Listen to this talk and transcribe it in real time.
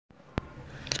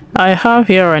I have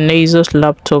here an Asus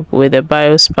laptop with a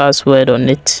BIOS password on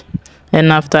it,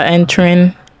 and after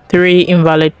entering 3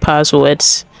 invalid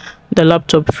passwords, the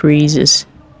laptop freezes.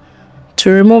 To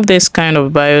remove this kind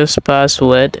of BIOS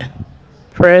password,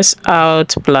 press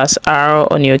Alt plus R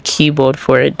on your keyboard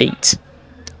for a date.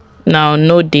 Now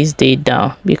note this date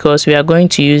down because we are going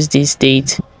to use this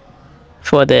date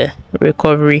for the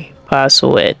recovery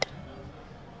password.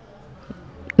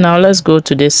 Now let's go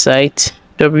to this site,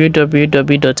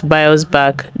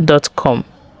 www.biosback.com.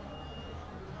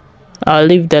 I'll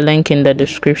leave the link in the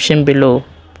description below.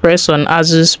 Press on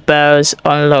Asus BIOS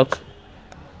unlock.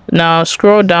 Now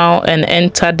scroll down and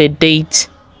enter the date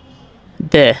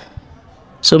there.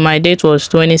 So my date was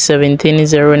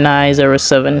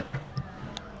 2017-09-07.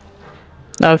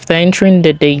 After entering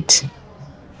the date,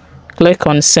 click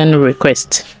on send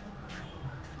request.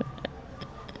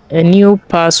 A new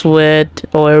password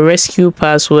or a rescue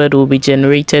password will be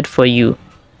generated for you.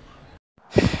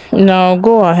 Now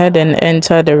go ahead and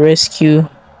enter the rescue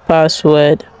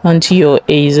password onto your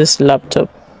Asus laptop,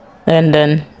 and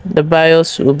then the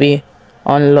BIOS will be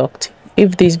unlocked.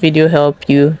 If this video helped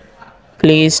you,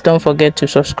 please don't forget to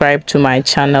subscribe to my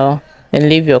channel and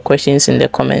leave your questions in the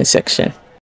comment section.